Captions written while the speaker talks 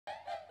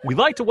We'd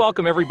like to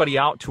welcome everybody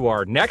out to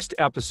our next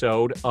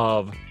episode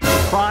of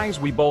Surprise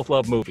We Both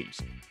Love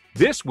Movies.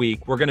 This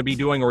week, we're going to be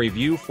doing a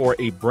review for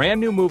a brand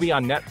new movie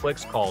on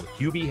Netflix called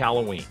Hubie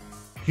Halloween.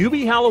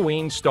 Hubie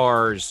Halloween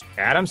stars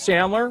Adam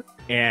Sandler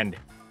and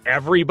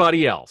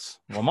everybody else.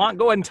 Lamont,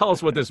 go ahead and tell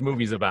us what this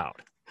movie's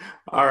about.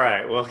 All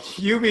right. Well,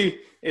 Hubie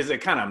is a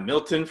kind of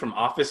Milton from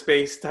Office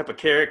Space type of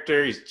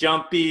character. He's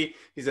jumpy.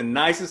 He's the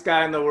nicest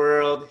guy in the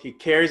world. He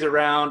carries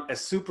around a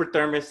super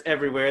thermos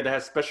everywhere that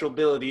has special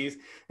abilities,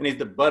 and he's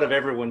the butt of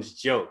everyone's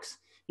jokes.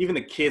 Even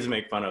the kids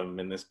make fun of him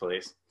in this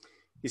place.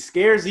 He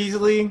scares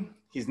easily.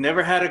 He's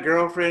never had a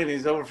girlfriend.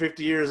 He's over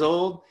 50 years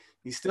old.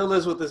 He still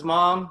lives with his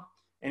mom,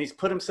 and he's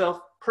put himself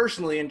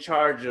personally in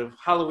charge of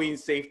Halloween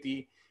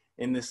safety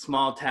in this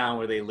small town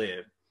where they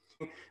live.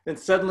 Then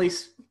suddenly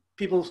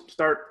people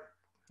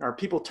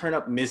turn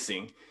up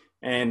missing,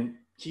 and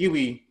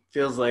Hubie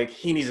feels like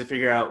he needs to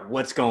figure out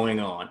what's going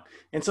on.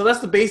 And so that's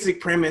the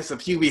basic premise of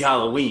Hubie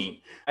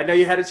Halloween. I know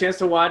you had a chance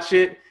to watch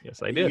it.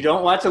 Yes, I did. You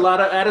don't watch a lot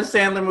of Adam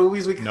Sandler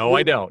movies.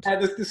 I don't.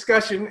 Had this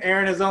discussion.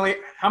 Aaron has only,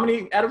 how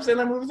many Adam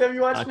Sandler movies have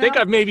you watched I think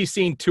I've maybe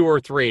seen 2 or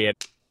 3.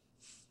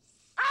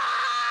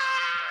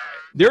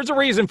 There's a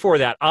reason for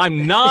that.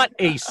 I'm not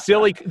a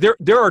silly...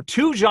 There are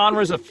 2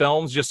 genres of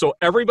films, just so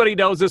everybody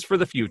knows this for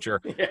the future.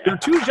 Yeah. There are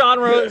 2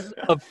 genres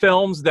of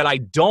films that I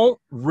don't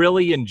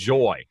really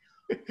enjoy.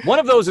 One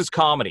of those is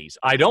comedies.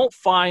 I don't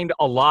find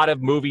a lot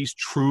of movies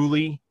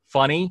truly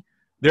funny.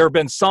 There have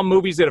been some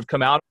movies that have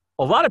come out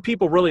a lot of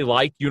people really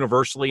like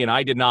universally, and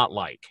I did not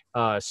like.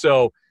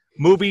 So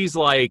movies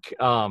like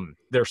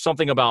There's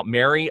Something About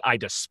Mary, I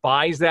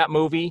despise that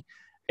movie.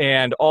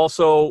 And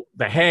also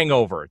The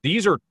Hangover.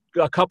 These are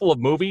a couple of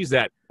movies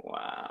that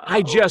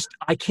I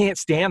can't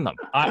stand them.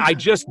 I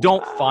just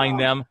don't find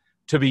them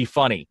to be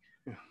funny.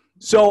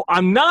 So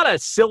I'm not a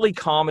silly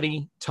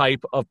comedy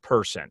type of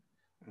person.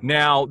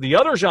 Now, the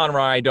other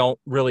genre I don't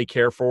really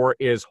care for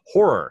is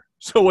horror.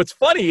 So what's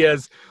funny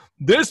is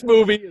this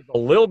movie is a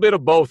little bit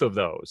of both of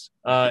those.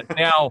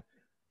 Now,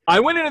 I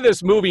went into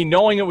this movie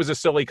knowing it was a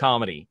silly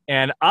comedy,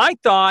 and I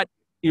thought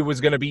it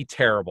was going to be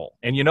terrible.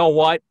 And you know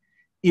what?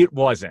 It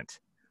wasn't.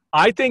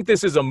 I think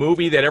this is a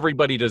movie that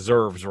everybody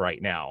deserves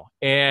right now.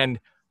 And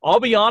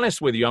I'll be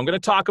honest with you, I'm going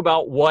to talk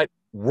about what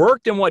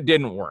worked and what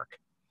didn't work.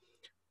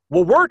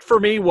 What worked for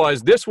me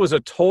was this was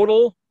a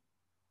total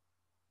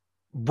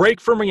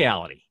break from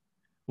reality.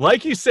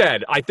 Like you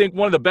said, I think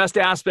one of the best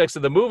aspects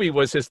of the movie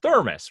was his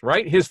thermos,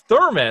 right? His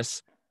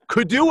thermos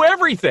could do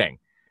everything.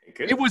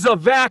 It was a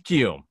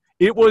vacuum.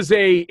 It was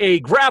a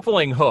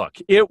grappling hook.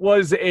 It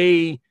was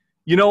an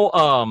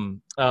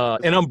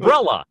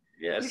umbrella.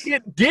 Yes.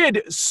 It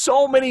did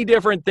so many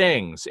different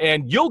things.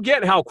 And you'll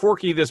get how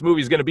quirky this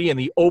movie is going to be in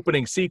the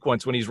opening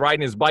sequence when he's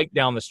riding his bike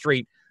down the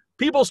street.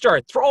 People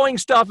start throwing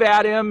stuff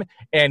at him,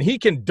 and he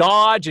can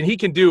dodge, and he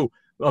can do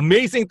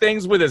amazing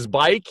things with his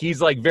bike.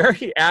 He's like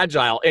very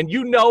agile, and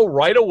you know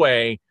right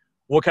away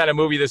what kind of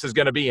movie this is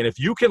going to be. And if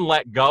you can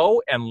let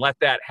go and let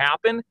that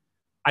happen,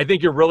 I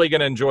think you're really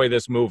going to enjoy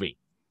this movie.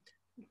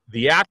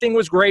 The acting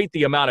was great.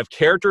 The amount of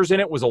characters in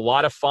it was a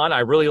lot of fun. I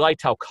really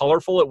liked how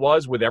colorful it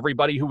was with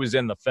everybody who was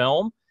in the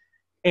film.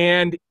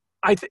 And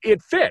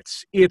it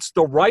fits. It's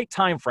the right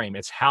time frame.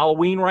 It's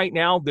Halloween right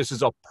now. This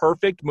is a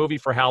perfect movie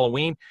for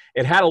Halloween.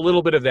 It had a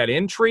little bit of that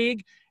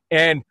intrigue.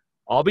 And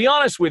I'll be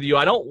honest with you,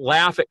 I don't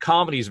laugh at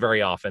comedies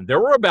very often.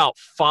 There were about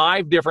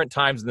 5 different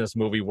times in this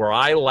movie where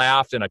I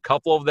laughed, and a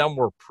couple of them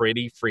were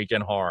pretty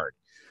freaking hard.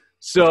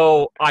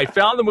 So I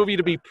found the movie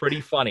to be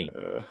pretty funny.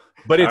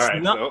 But it's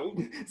right, not.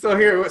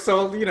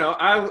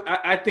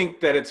 I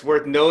think that it's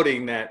worth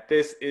noting that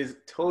this is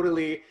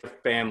totally a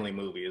family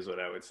movie, is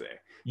what I would say.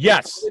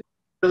 Yes.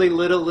 Really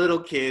little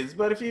kids,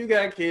 but if you've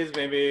got kids,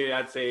 maybe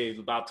I'd say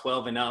about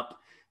 12 and up,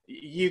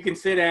 you can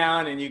sit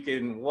down and you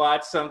can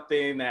watch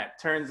something that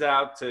turns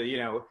out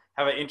to,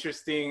 have an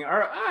interesting,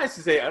 or I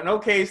should say an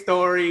okay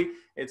story.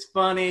 It's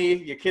funny.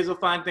 Your kids will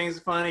find things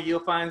funny. You'll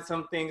find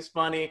some things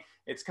funny.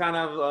 It's kind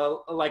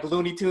of like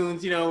Looney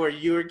Tunes, where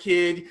you were a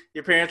kid,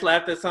 your parents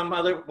laughed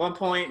at one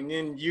point, and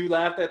then you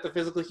laughed at the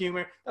physical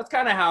humor. That's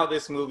kind of how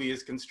this movie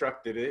is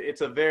constructed.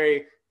 It's a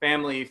very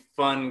family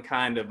fun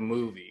kind of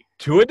movie.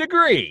 To a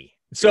degree.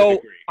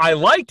 So I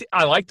liked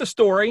the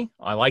story.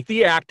 I liked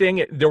the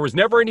acting. There was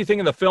never anything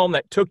in the film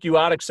that took you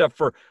out except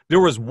for there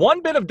was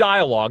one bit of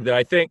dialogue that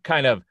I think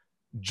kind of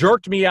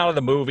jerked me out of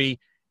the movie.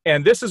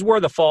 And this is where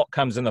the fault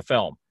comes in the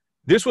film.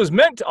 This was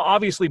meant to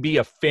obviously be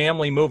a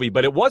family movie,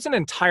 but it wasn't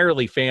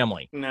entirely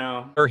family.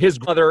 No. Or his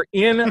brother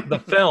in the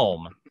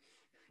film.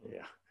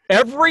 Yeah.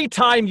 Every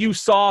time you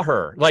saw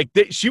her,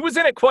 she was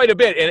in it quite a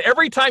bit, and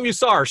every time you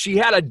saw her, she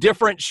had a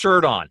different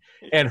shirt on,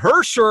 and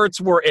her shirts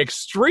were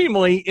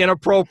extremely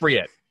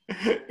inappropriate.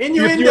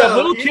 Innuendo. If you have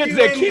little kids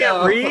that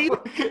can't read,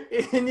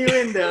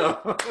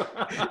 innuendo.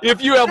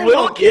 If you have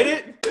little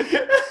kids,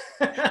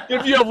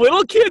 if you have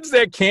little kids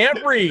that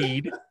can't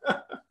read,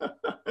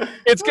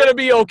 it's going to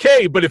be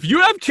okay. But if you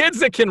have kids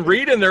that can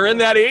read and they're in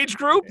that age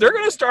group, they're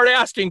going to start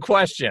asking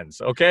questions,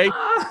 okay?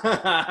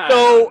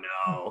 So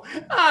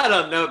know. I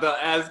don't know. They'll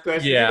ask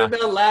questions. Yeah. Either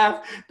they'll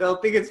laugh, they'll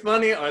think it's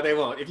funny, or they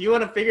won't. If you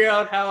want to figure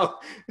out how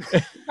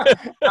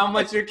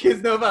much your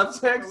kids know about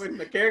sex, when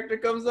the character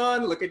comes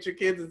on, look at your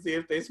kids and see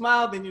if they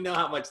smile, then you know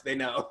how much they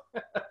know.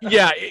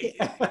 Yeah,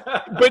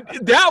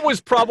 but that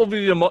was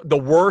probably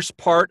the worst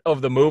part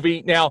of the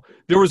movie. Now,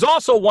 there was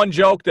also one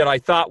joke that I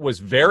thought was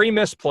very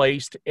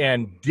misplaced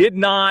and did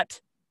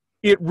not,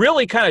 it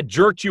really kind of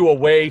jerked you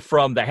away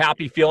from the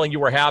happy feeling you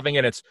were having.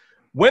 And it's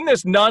when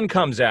this nun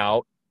comes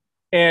out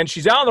and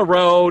she's out on the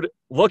road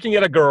looking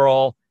at a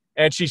girl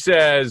and she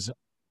says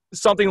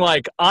something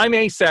like, I'm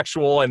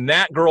asexual and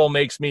that girl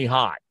makes me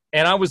hot.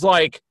 And I was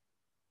like,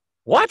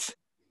 what?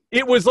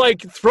 It was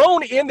like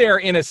thrown in there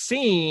in a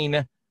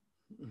scene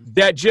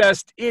that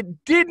just,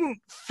 it didn't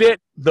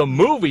fit the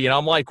movie. And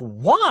I'm like,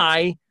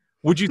 why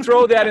would you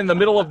throw that in the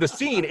middle of the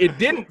scene? It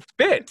didn't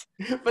fit.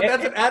 But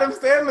that's an Adam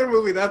Sandler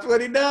movie. That's what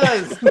he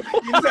does.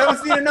 You just haven't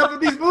seen enough of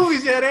these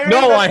movies yet, Aaron.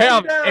 No, I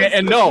have.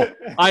 And no,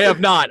 I have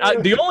not.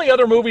 The only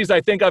other movies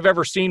I think I've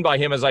ever seen by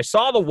him is I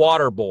saw The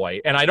Water Boy,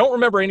 and I don't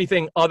remember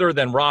anything other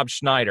than Rob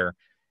Schneider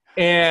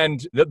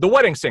and The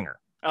Wedding Singer.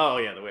 Oh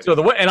yeah, The Wedding.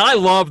 So and I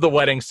love The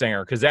Wedding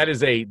Singer because that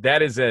is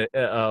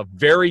a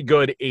very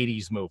good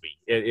 80s movie.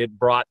 It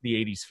brought the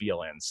 80s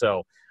feel in.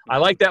 So I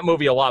like that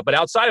movie a lot. But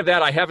outside of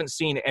that, I haven't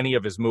seen any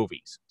of his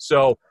movies.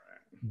 So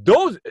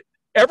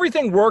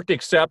everything worked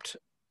except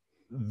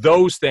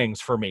those things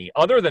for me.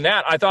 Other than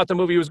that, I thought the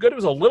movie was good. It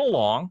was a little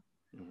long,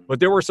 but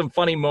there were some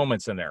funny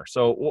moments in there.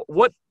 So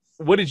what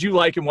did you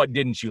like and what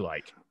didn't you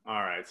like?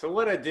 All right. So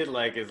what I did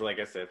like is, like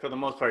I said, for the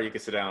most part, you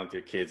could sit down with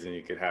your kids and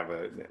you could have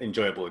an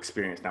enjoyable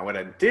experience. Now, what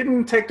I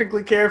didn't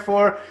technically care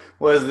for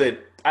was that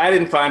I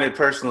didn't find it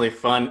personally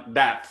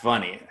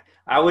funny.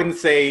 I wouldn't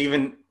say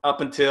even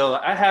up until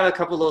I had a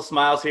couple little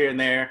smiles here and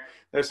there.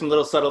 There's some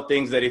little subtle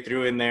things that he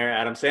threw in there,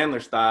 Adam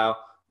Sandler style.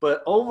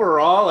 But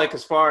overall, like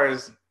as far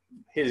as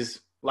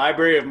his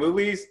library of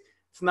movies,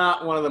 it's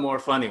not one of the more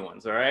funny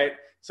ones. All right.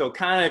 So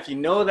kind of if you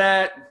know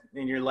that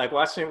and you're like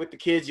watching it with the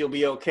kids, you'll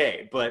be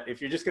okay. But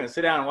if you're just going to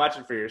sit down and watch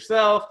it for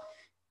yourself,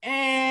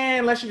 and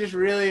unless you just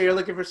really are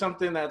looking for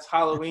something that's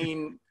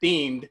Halloween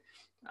themed,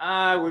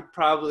 I would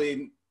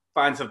probably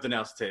find something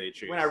else to tell you the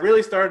truth. When I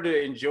really started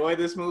to enjoy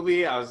this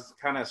movie, I was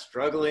kind of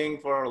struggling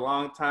for a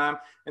long time.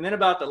 And then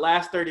about the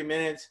last 30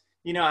 minutes,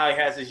 you know how he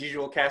has his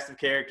usual cast of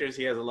characters.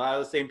 He has a lot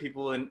of the same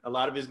people in a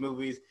lot of his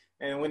movies.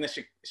 And when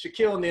the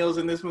Shaquille O'Neal's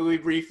in this movie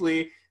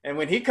briefly, and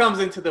when he comes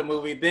into the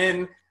movie,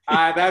 then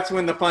that's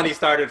when the funny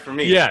started for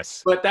me.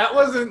 Yes. But that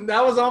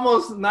was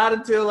almost not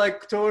until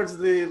like towards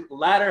the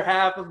latter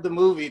half of the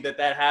movie that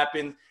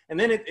happened. And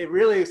then it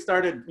really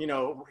started,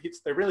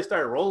 they really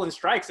started rolling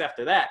strikes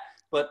after that.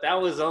 But that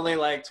was only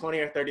like 20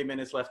 or 30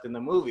 minutes left in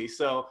the movie.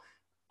 So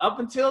up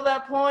until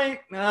that point,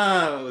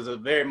 it was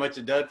very much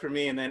a dud for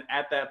me. And then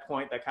at that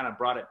point, that kind of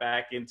brought it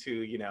back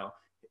into,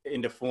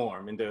 into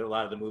form, into a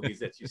lot of the movies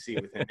that you see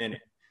with him in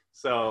it.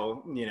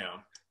 So,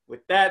 with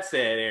that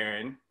said,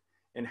 Aaron,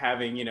 and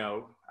having,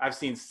 I've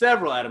seen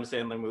several Adam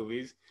Sandler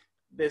movies,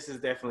 this is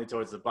definitely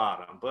towards the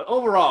bottom. But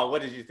overall,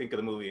 what did you think of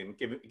the movie? And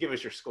give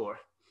us your score.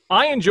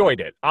 I enjoyed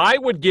it. I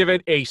would give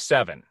it a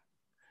 7.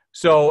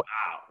 So, wow.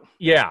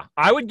 Yeah,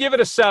 I would give it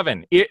a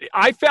 7.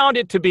 I found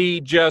it to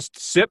be just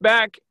sit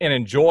back and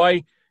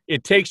enjoy.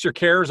 It takes your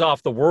cares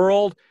off the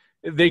world.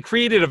 They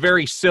created a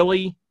very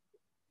silly,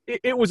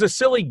 it was a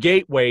silly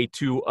gateway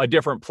to a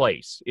different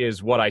place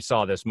is what I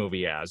saw this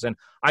movie as. And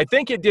I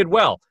think it did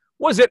well.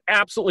 Was it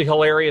absolutely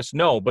hilarious?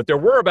 No, but there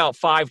were about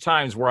 5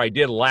 times where I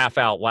did laugh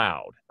out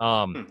loud.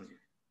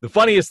 The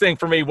funniest thing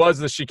for me was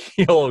the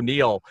Shaquille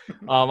O'Neal.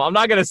 I'm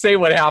not going to say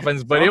what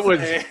happens, but it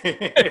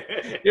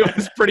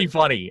was pretty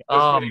funny.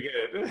 Pretty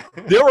good.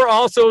 There were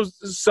also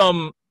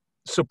some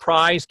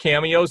surprise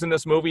cameos in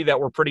this movie that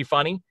were pretty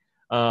funny,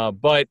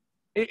 but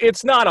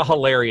it's not a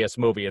hilarious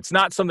movie. It's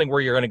not something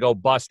where you're going to go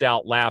bust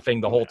out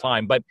laughing the whole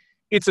time, but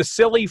it's a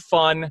silly,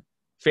 fun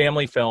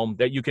family film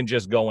that you can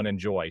just go and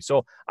enjoy.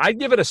 So I'd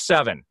give it a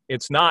 7.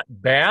 It's not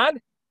bad,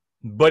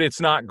 but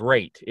it's not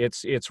great.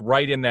 It's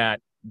right in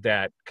that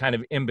kind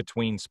of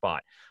in-between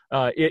spot.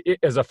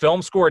 As a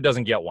film score, it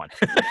doesn't get one.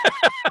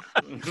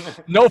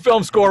 No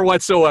film score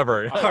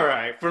whatsoever. All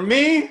right. For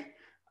me,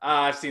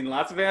 I've seen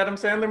lots of Adam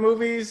Sandler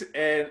movies,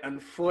 and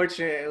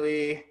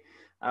unfortunately,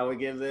 I would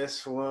give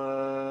this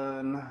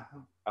one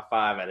a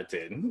 5 out of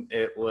 10.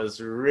 It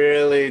was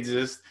really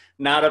just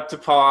not up to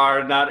par.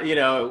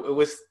 It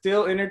was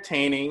still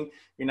entertaining.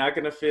 You're not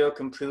going to feel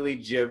completely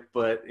gypped,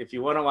 but if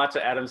you want to watch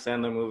an Adam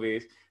Sandler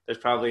movie, there's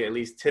probably at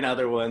least 10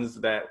 other ones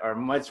that are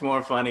much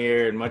more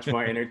funnier and much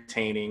more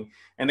entertaining.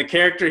 And the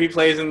character he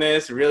plays in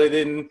this really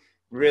didn't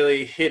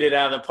hit it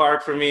out of the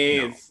park for me.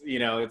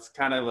 No. It's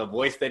kind of a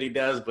voice that he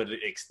does, but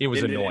it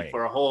was annoying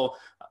for a whole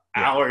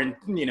hour and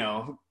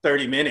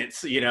 30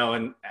 minutes,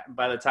 and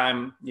by the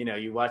time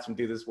you watch him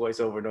do this voice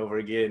over and over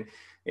again,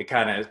 it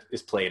kind of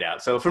is played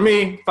out. So for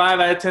me, 5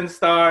 out of 10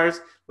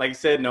 stars. Like you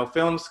said, no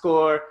film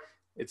score.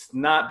 It's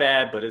not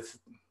bad, but it's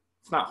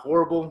It's not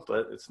horrible,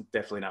 but it's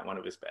definitely not one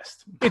of his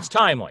best. It's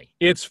timely.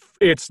 It's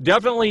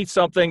definitely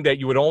something that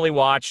you would only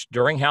watch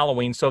during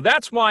Halloween. So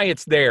that's why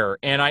it's there.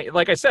 And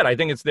like I said, I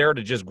think it's there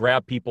to just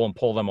grab people and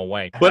pull them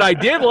away. But I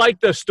did like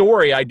the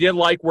story. I did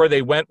like where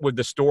they went with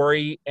the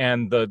story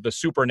and the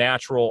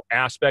supernatural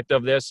aspect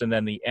of this. And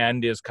then the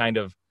end is kind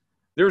of,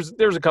 there's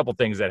a couple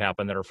things that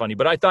happen that are funny,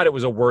 but I thought it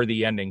was a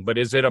worthy ending. But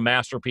is it a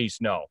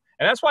masterpiece? No.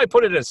 And that's why I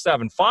put it at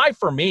 7. 5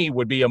 for me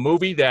would be a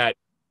movie that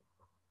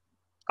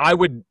I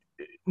would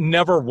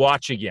never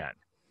watch again.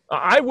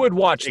 I would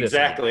watch this.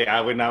 Exactly. I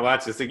would not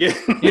watch this again.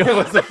 It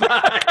was a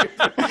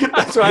 5.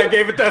 That's why I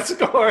gave it that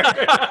score.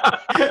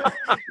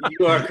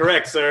 You are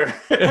correct, sir.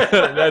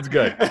 That's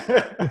good.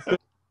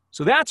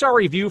 So that's our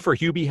review for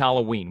Hubie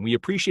Halloween. We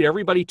appreciate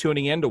everybody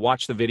tuning in to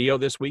watch the video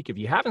this week. If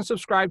you haven't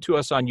subscribed to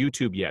us on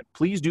YouTube yet,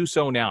 please do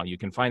so now. You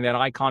can find that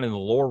icon in the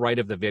lower right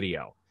of the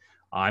video.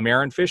 I'm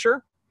Aaron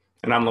Fisher.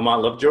 And I'm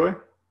Lamont Lovejoy.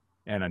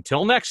 And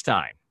until next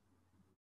time.